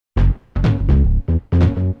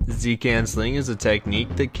Z-canceling is a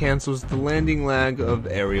technique that cancels the landing lag of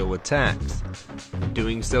aerial attacks.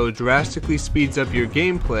 Doing so drastically speeds up your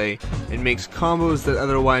gameplay and makes combos that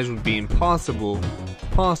otherwise would be impossible,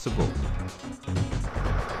 possible.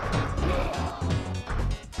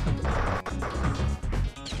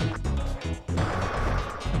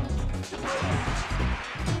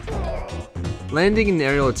 Landing an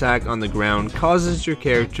aerial attack on the ground causes your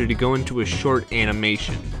character to go into a short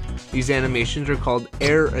animation. These animations are called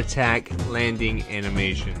air attack landing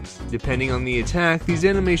animations. Depending on the attack, these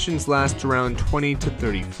animations last around 20 to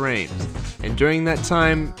 30 frames, and during that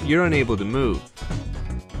time, you're unable to move.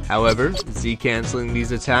 However, Z-canceling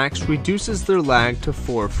these attacks reduces their lag to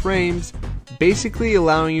 4 frames, basically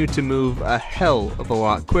allowing you to move a hell of a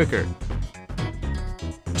lot quicker.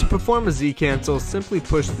 To perform a Z-cancel, simply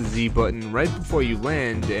push the Z button right before you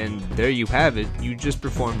land, and there you have it, you just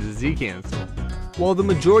performed a Z-cancel. While the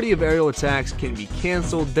majority of aerial attacks can be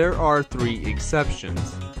cancelled, there are 3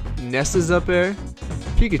 exceptions: Ness's up air,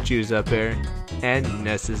 Pikachu's up air, and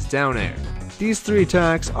Ness's down air. These 3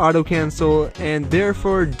 attacks auto-cancel and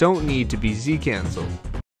therefore don't need to be Z-cancelled.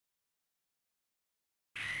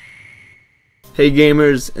 Hey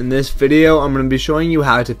gamers, in this video I'm going to be showing you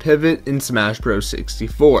how to pivot in Smash Bros.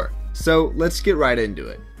 64. So let's get right into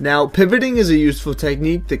it. Now, pivoting is a useful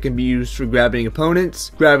technique that can be used for grabbing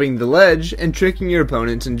opponents, grabbing the ledge, and tricking your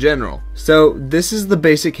opponents in general. So this is the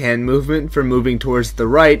basic hand movement for moving towards the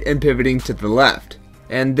right and pivoting to the left.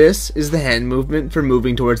 And this is the hand movement for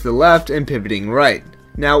moving towards the left and pivoting right.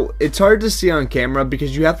 Now, it's hard to see on camera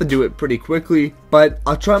because you have to do it pretty quickly, but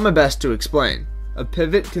I'll try my best to explain. A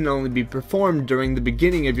pivot can only be performed during the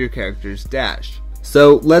beginning of your character's dash.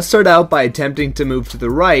 So let's start out by attempting to move to the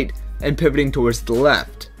right and pivoting towards the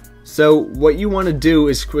left. So what you want to do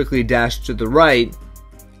is quickly dash to the right,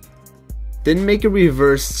 then make a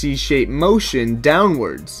reverse C-shaped motion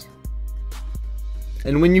downwards.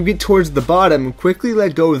 And when you get towards the bottom, quickly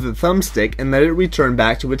let go of the thumbstick and let it return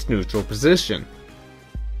back to its neutral position.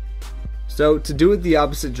 So to do it the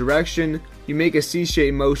opposite direction, you make a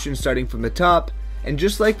C-shaped motion starting from the top, and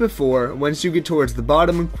just like before, once you get towards the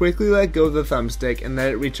bottom, quickly let go of the thumbstick and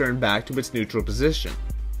let it return back to its neutral position.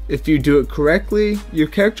 If you do it correctly, your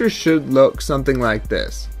character should look something like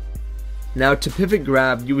this. Now to pivot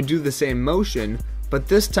grab, you would do the same motion, but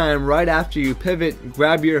this time right after you pivot,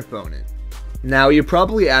 grab your opponent. Now you're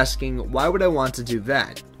probably asking, why would I want to do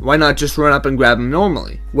that? Why not just run up and grab him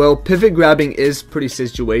normally? Well, pivot grabbing is pretty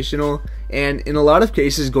situational, and in a lot of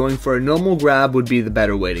cases going for a normal grab would be the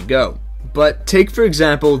better way to go. But take for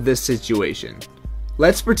example this situation.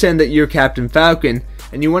 Let's pretend that you're Captain Falcon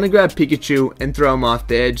and you want to grab Pikachu and throw him off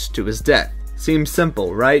the edge to his death. Seems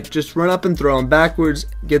simple, right? Just run up and throw him backwards,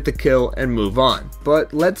 get the kill, and move on.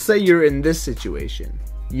 But let's say you're in this situation.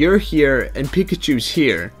 You're here and Pikachu's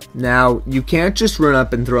here. Now, you can't just run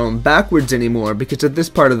up and throw him backwards anymore because at this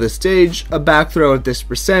part of the stage, a back throw at this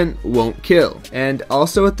percent won't kill. And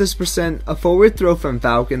also at this percent, a forward throw from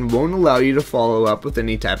Falcon won't allow you to follow up with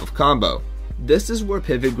any type of combo. This is where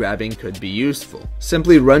pivot grabbing could be useful.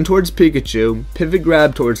 Simply run towards Pikachu, pivot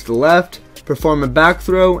grab towards the left, perform a back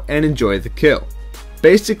throw, and enjoy the kill.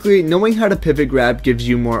 Basically, knowing how to pivot grab gives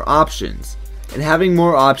you more options, and having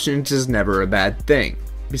more options is never a bad thing.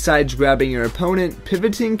 Besides grabbing your opponent,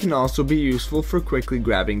 pivoting can also be useful for quickly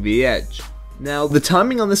grabbing the edge. Now, the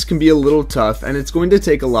timing on this can be a little tough and it's going to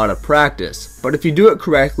take a lot of practice, but if you do it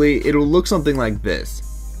correctly, it'll look something like this.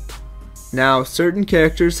 Now, certain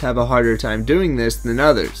characters have a harder time doing this than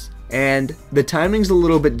others, and the timing's a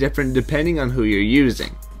little bit different depending on who you're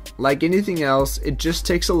using. Like anything else, it just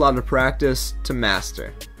takes a lot of practice to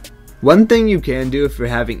master. One thing you can do if you're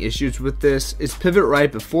having issues with this is pivot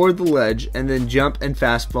right before the ledge and then jump and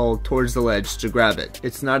fast fall towards the ledge to grab it.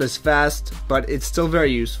 It's not as fast, but it's still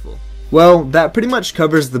very useful. Well, that pretty much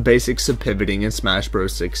covers the basics of pivoting in Smash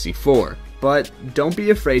Bros. 64. But don't be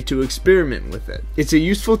afraid to experiment with it. It's a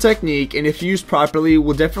useful technique and if used properly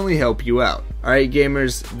will definitely help you out. Alright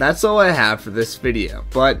gamers, that's all I have for this video,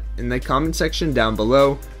 but in the comment section down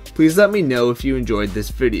below, please let me know if you enjoyed this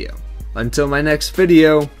video. Until my next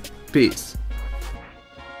video, peace.